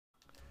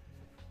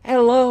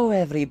Hello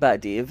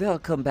everybody,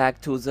 welcome back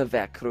to the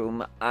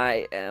Recroom.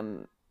 I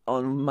am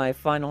on my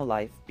final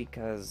life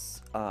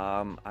because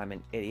I'm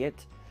an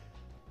idiot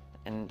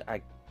and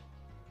I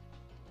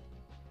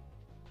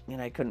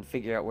couldn't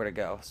figure out where to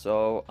go.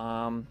 So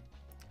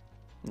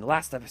in the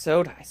last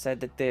episode I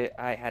said that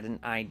I had an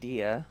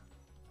idea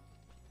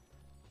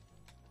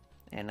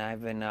and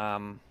I've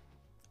been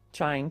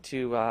trying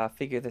to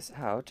figure this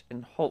out,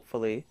 and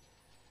hopefully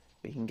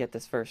we can get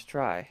this first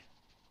try.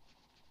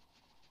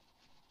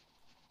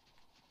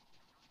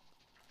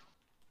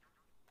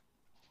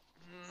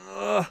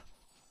 Ugh.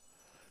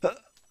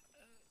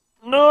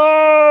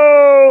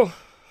 No!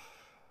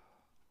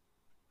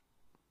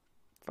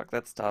 Fuck,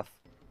 that's tough.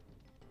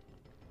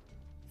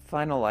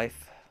 Final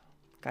life.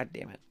 God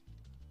damn it.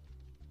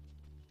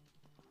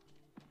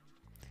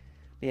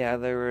 Yeah,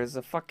 there was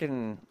a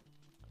fucking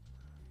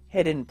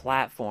hidden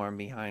platform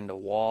behind a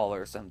wall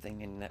or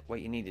something, and that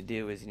what you need to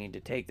do is you need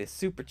to take this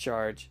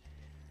supercharge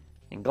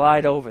and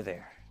glide over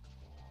there.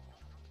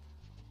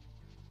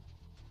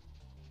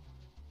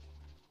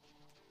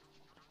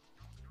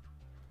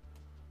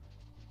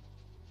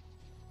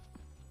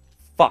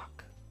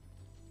 Fuck.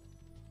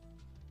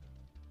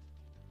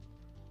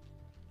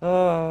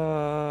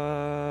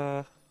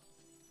 I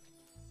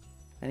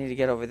need to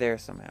get over there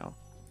somehow.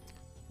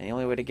 And the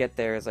only way to get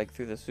there is like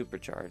through the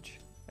supercharge.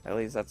 At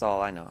least that's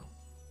all I know.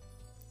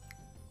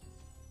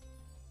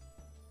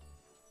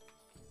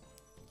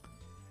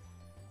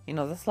 You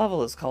know, this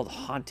level is called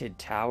Haunted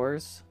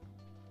Towers.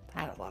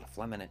 That had a lot of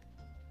phlegm in it.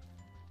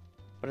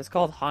 But it's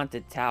called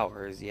Haunted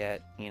Towers,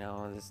 yet, you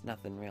know, there's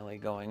nothing really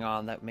going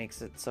on that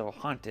makes it so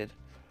haunted.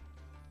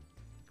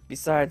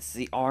 Besides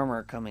the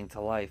armor coming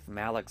to life,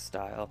 Malik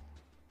style.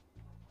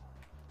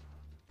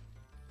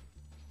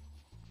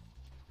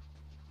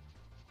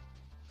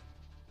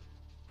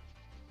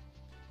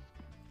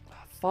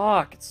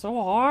 Fuck, it's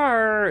so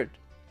hard.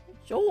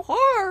 It's so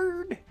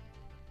hard.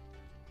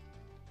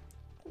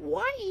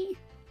 Why?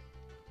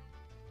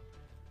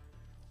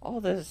 All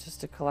this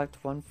just to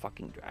collect one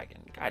fucking dragon.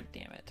 God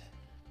damn it.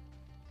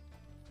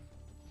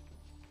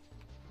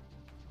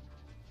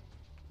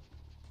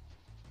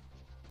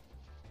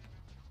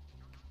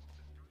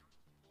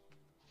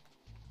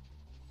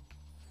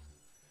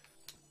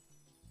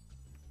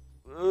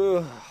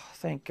 Ugh,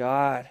 thank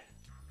God.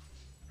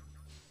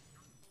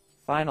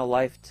 Final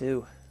life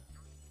too.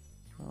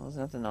 Well, there's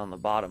nothing on the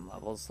bottom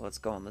levels, so let's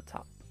go on the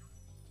top.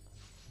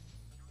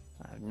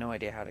 I have no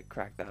idea how to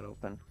crack that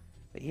open.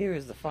 But here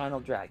is the final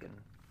dragon.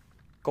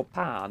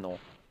 Copano.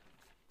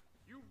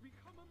 You've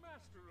become a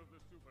master of the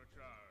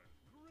supercharge.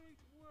 Great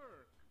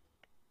work.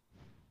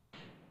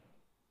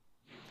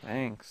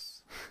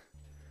 Thanks.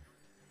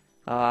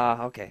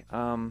 Okay.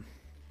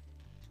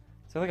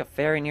 Is there like a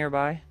ferry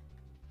nearby?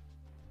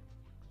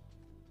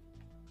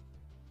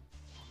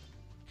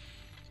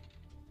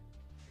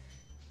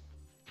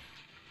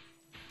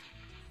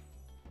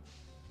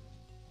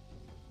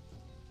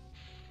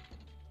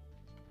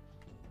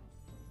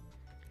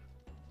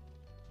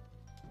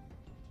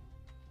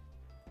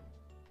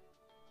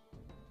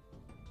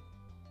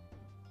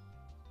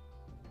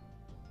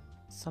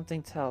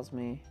 Something tells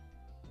me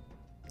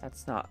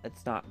it's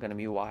not gonna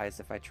be wise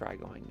if I try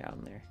going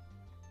down there.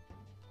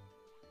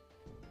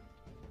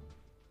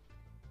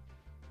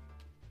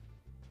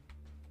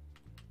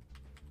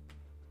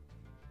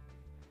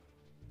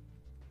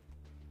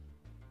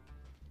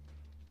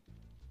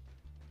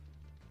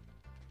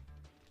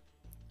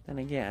 Then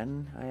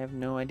again, I have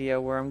no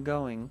idea where I'm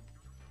going.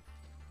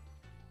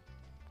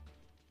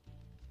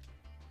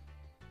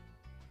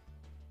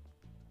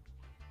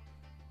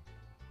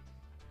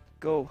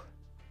 Go.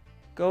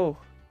 Go.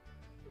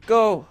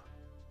 Go!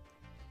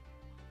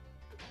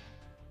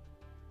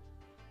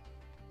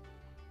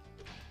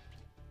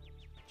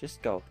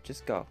 Just go.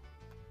 Just go.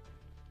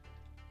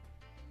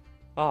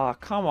 Aw,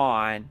 come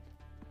on.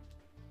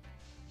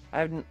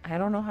 I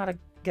don't know how to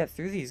get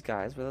through these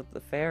guys without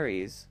the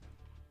fairies.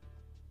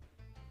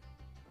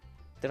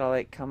 Did I,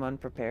 like, come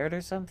unprepared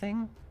or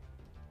something?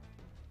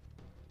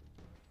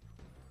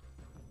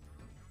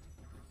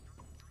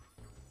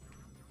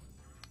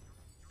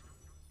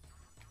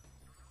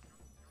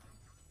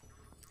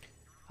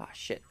 Ah,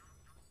 shit.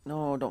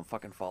 No, don't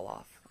fucking fall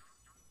off.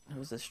 It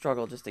was a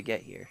struggle just to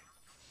get here.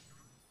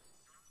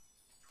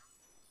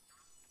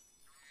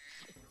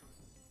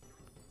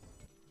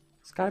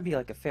 There's gotta be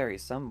like a ferry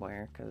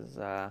somewhere, because,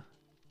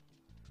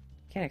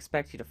 can't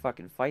expect you to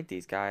fucking fight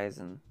these guys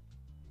and...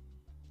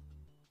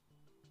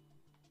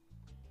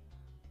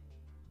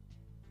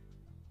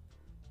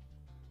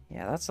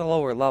 Yeah, that's a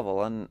lower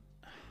level, and...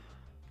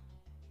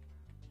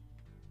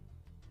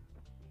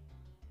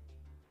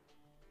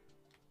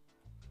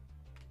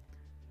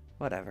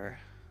 Whatever.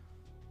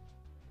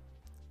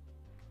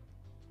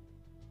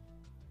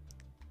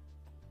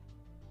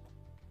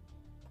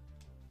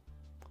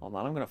 Hold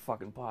on, I'm gonna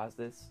fucking pause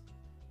this.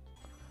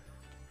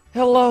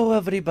 Hello,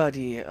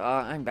 everybody.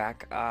 I'm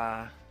back.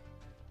 I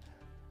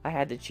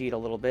had to cheat a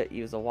little bit,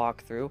 use a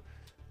walkthrough.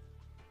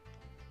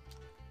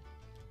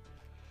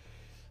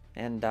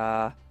 And,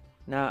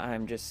 Now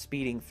I'm just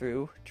speeding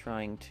through,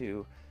 trying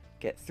to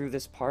get through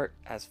this part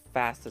as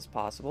fast as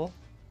possible,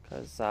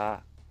 because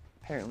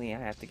apparently I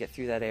have to get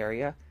through that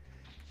area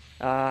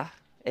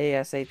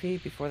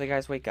ASAP before the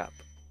guys wake up.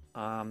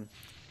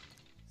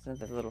 There's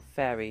another little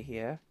ferry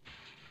here.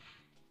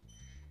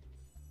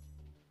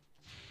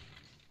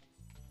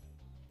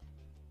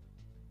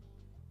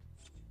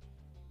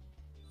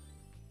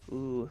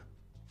 Ooh.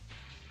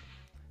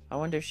 I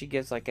wonder if she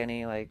gives like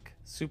any like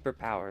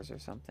superpowers or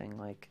something,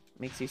 like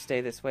makes you stay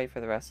this way for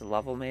the rest of the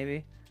level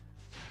maybe.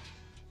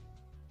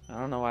 I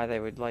don't know why they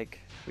would like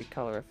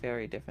recolor a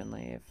fairy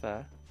differently if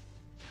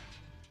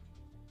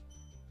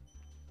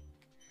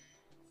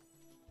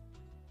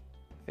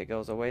it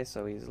goes away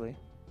so easily.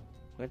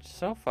 Which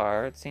so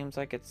far it seems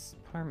like it's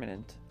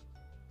permanent.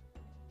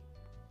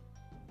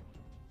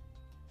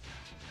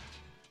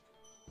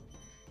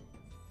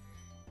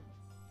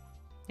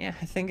 Yeah,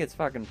 I think it's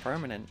fucking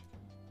permanent.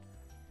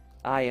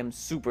 I am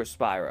Super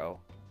Spyro.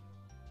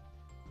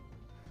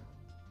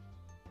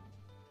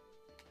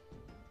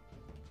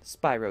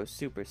 Spyro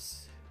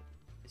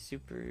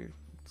Super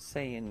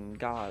Saiyan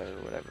God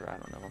or whatever, I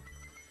don't know.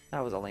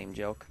 That was a lame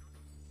joke.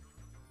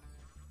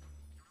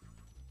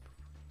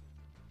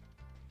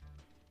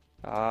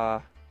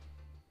 Oh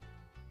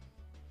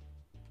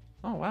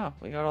wow,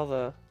 we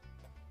got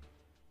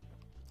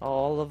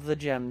all of the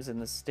gems in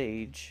the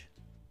stage.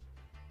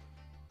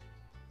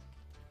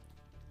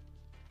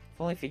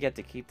 If only if you get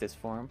to keep this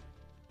form.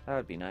 That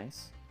would be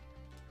nice.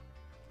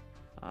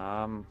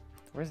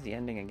 Where's the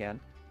ending again?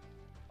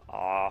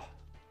 Ah.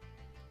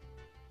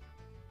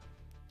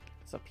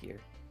 It's up here.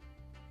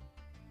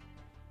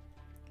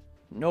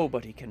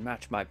 Nobody can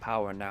match my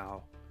power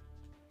now.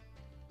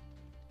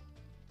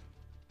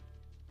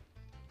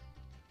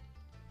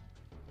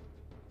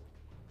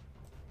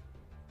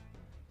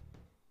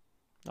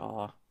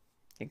 Aw,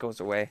 it goes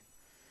away.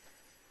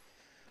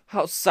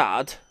 How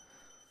sad.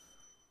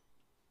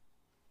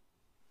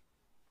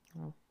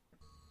 Oh.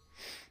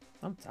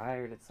 I'm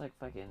tired. It's like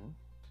fucking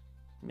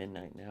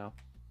midnight now.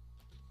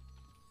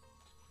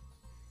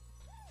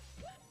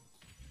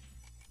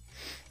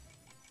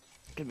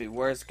 Could be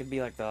worse. Could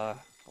be like the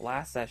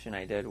last session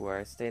I did where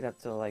I stayed up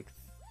till like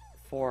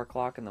 4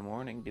 o'clock in the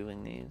morning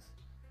doing these.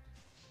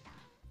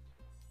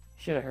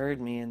 Should have heard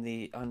me in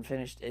the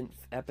unfinished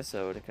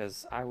episode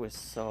because I was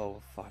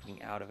so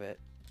fucking out of it.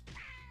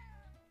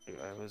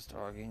 I was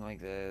talking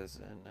like this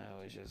and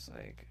I was just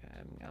like,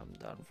 I'm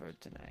done for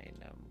tonight.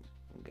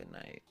 Good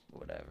night,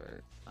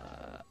 whatever.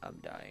 I'm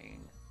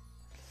dying.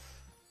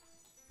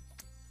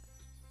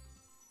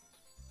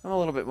 I'm a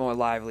little bit more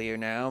livelier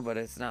now, but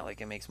it's not like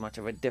it makes much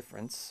of a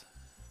difference.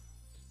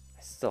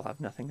 I still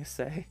have nothing to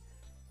say.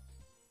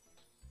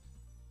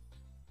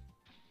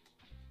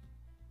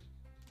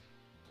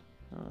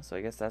 Oh, so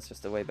I guess that's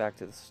just the way back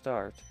to the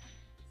start.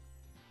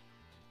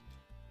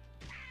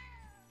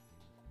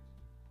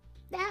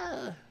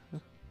 No!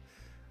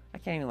 I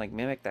can't even like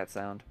mimic that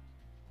sound.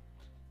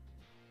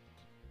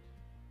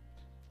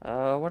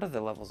 What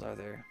other levels are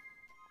there?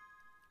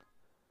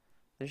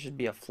 There should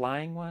be a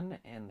flying one,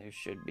 and there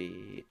should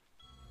be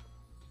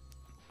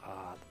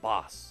the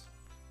boss.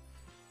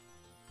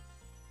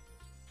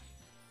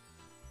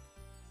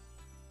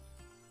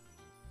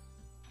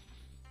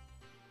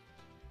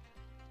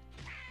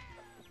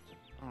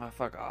 Oh,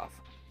 fuck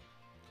off.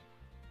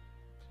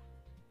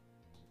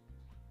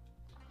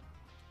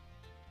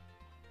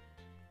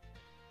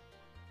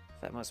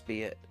 That must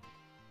be it.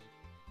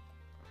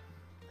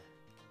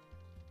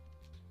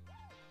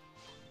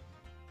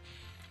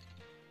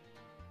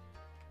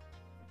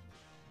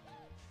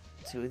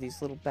 Two of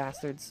these little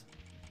bastards.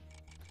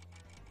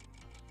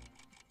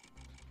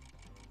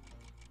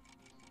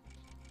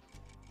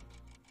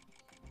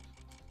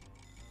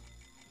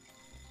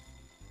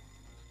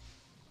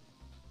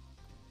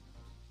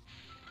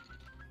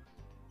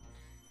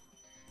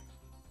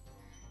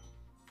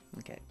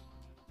 Okay.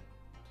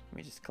 Let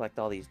me just collect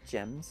all these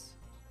gems.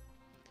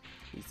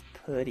 These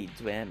pretty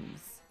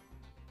gems.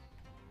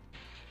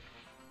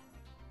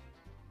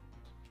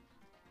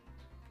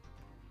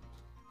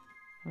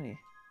 Wait.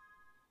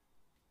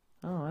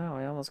 Oh wow,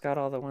 I almost got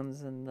all the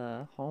ones in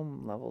the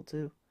home level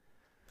too.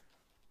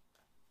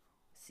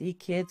 See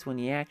kids, when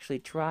you actually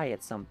try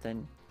at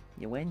something,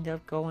 you end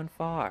up going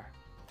far.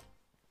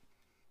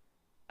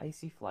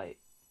 Icy Flight.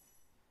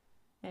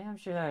 Yeah, I'm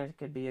sure that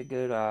could be a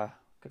good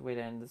good way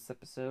to end this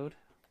episode.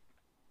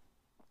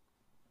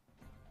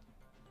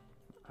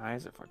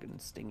 Eyes are fucking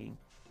stinging.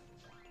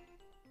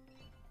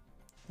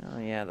 Oh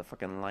yeah, the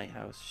fucking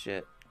lighthouse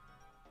shit.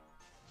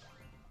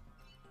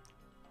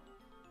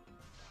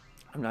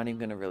 I'm not even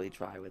gonna really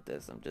try with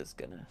this. I'm just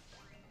gonna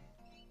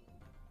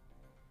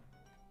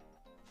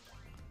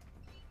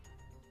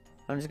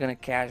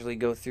casually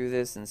go through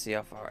this and see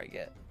how far I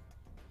get.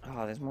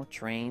 Oh, there's more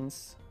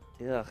trains.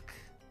 Ugh.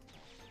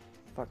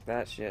 Fuck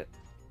that shit.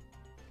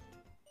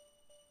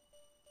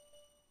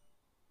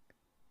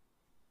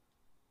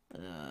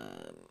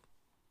 No.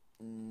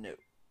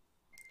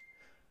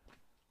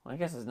 Well, I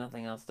guess there's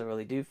nothing else to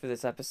really do for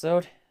this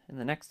episode. In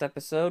the next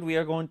episode, we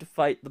are going to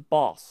fight the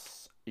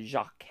boss.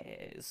 Jacques,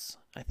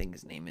 I think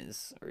his name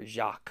is, or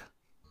Jacques.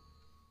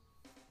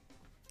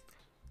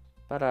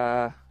 But,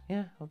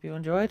 yeah, hope you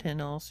enjoyed,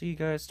 and I'll see you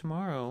guys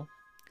tomorrow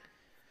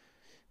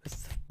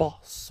with the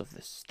boss of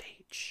the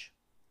stage.